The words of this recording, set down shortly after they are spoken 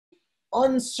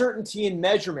uncertainty in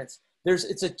measurements.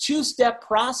 It's a two-step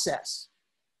process.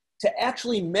 To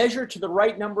actually measure to the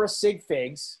right number of sig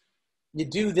figs, you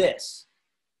do this.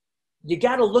 You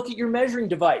got to look at your measuring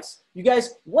device. You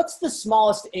guys, what's the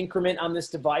smallest increment on this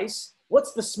device?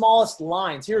 What's the smallest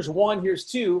lines? Here's 1, here's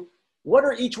 2. What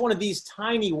are each one of these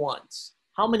tiny ones?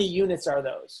 How many units are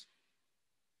those?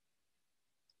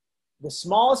 The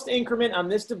smallest increment on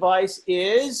this device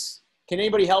is, can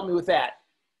anybody help me with that?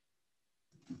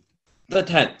 The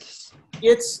tenths.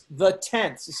 It's the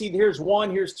tenths. You see, here's 1,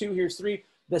 here's 2, here's 3.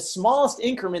 The smallest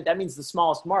increment, that means the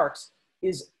smallest marks,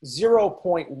 is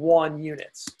 0.1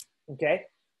 units, okay?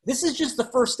 This is just the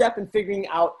first step in figuring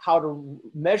out how to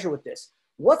measure with this.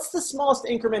 What's the smallest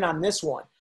increment on this one?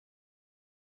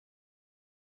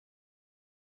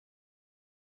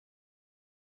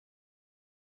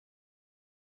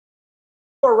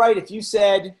 You're right if you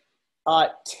said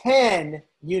 10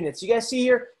 units. You guys see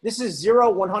here, this is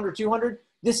 0, 100, 200.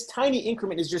 This tiny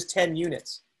increment is just 10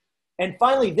 units. And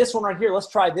finally, this one right here, let's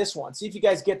try this one. See if you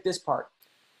guys get this part.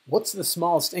 What's the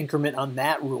smallest increment on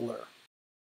that ruler?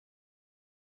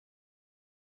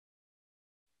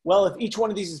 Well, if each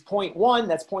one of these is 0.1,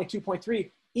 that's 0.2,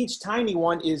 0.3. Each tiny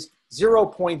one is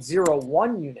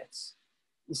 0.01 units.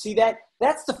 You see that?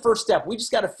 That's the first step. We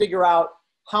just got to figure out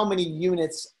how many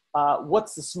units,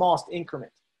 what's the smallest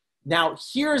increment. Now,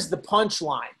 here's the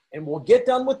punchline, and we'll get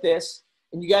done with this.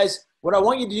 And you guys, what I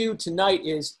want you to do tonight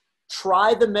is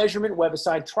try the measurement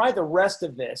website, try the rest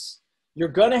of this. You're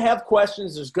going to have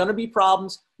questions. There's going to be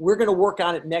problems. We're going to work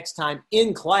on it next time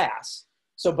in class.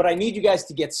 So, but I need you guys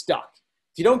to get stuck.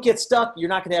 If you don't get stuck, you're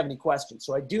not going to have any questions.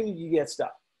 So I do need you to get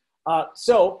stuck.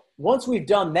 So once we've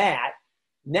done that,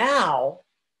 now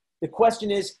the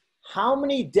question is, how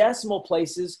many decimal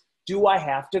places do I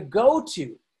have to go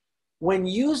to? When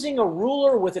using a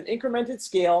ruler with an incremented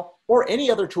scale or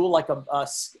any other tool like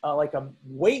a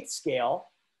weight scale,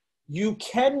 you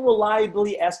can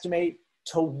reliably estimate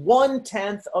to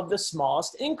 1/10 of the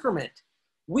smallest increment.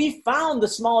 We found the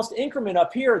smallest increment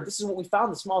up here. This is what we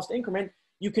found, the smallest increment.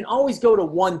 You can always go to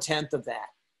 1/10 of that.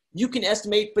 You can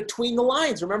estimate between the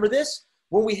lines. Remember this?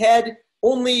 When we had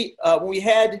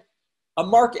a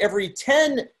mark every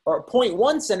 10 or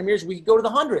 0.1 centimeters, we could go to the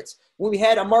hundredths. When we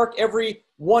had a mark every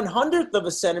 1/100th of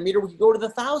a centimeter, we could go to the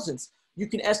thousandths. You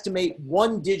can estimate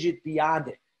one digit beyond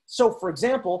it. So for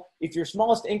example, if your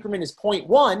smallest increment is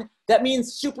 0.1, that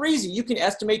means super easy. You can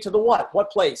estimate to the what?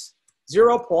 What place?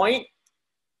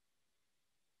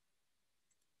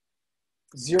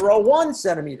 0.01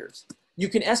 centimeters. You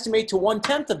can estimate to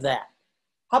 1/10 of that.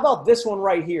 How about this one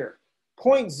right here?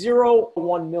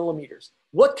 0.01 millimeters.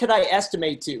 What could I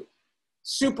estimate to?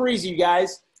 Super easy, you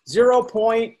guys.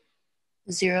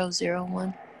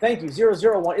 0.001. Thank you,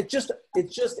 0.001. It's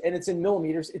just, and it's in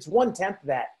millimeters. It's 1/10 of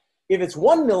that. If it's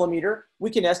 1 millimeter, we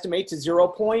can estimate to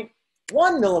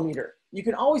 0.1 millimeter. You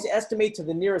can always estimate to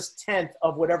the nearest tenth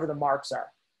of whatever the marks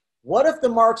are. What if the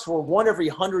marks were 1 every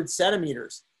 100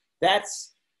 centimeters?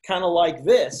 That's kind of like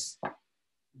this.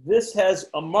 This has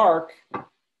a mark.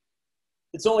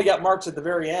 It's only got marks at the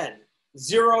very end.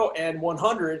 0 and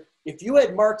 100. If you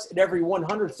had marks at every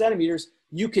 100 centimeters,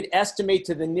 you could estimate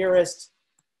to the nearest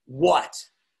what?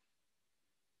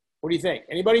 What do you think?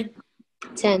 Anybody?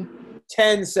 10.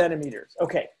 10 centimeters.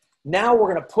 Okay, now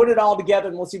we're going to put it all together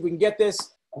and let's see if we can get this.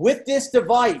 With this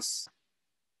device,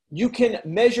 you can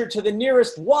measure to the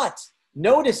nearest what?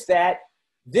 Notice that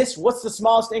this, what's the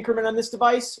smallest increment on this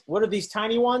device? What are these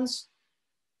tiny ones?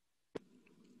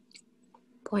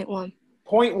 0.1.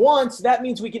 0.1, so that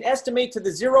means we can estimate to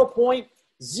the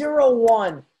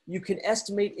 0.01. You can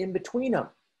estimate in between them.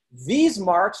 These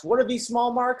marks, what are these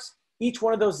small marks? Each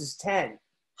one of those is 10.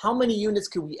 How many units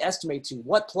could we estimate to?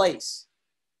 What place?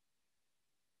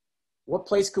 What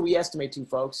place could we estimate to,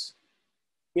 folks?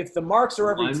 If the marks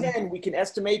are every 10, we can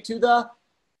estimate to the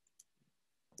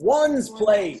ones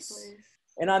place.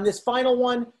 And on this final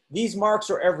one, these marks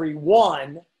are every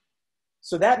 1.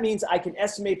 So that means I can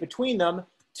estimate between them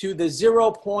to the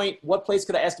 0. What place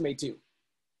could I estimate to?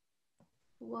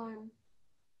 1.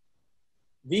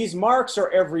 These marks are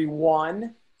every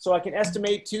 1. So I can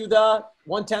estimate to the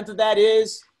 1/10 of that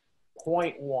is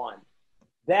 0.1.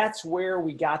 That's where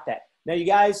we got that. Now you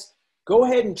guys, go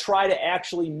ahead and try to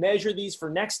actually measure these for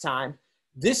next time.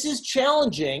 This is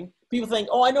challenging. People think,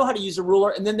 oh, I know how to use a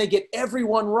ruler, and then they get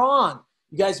everyone wrong.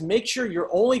 You guys make sure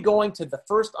you're only going to the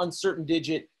first uncertain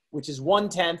digit, which is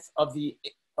 1/10 of the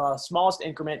smallest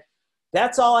increment.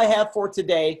 That's all I have for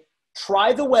today.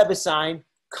 Try the WebAssign.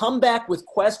 Come back with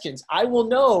questions. I will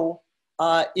know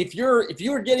if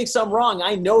you're getting some wrong.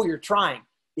 I know you're trying.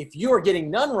 If you are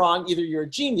getting none wrong, either you're a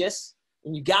genius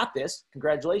and you got this,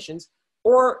 congratulations,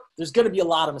 or there's going to be a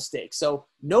lot of mistakes. So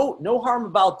no harm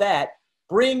about that.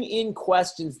 Bring in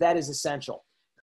questions. That is essential.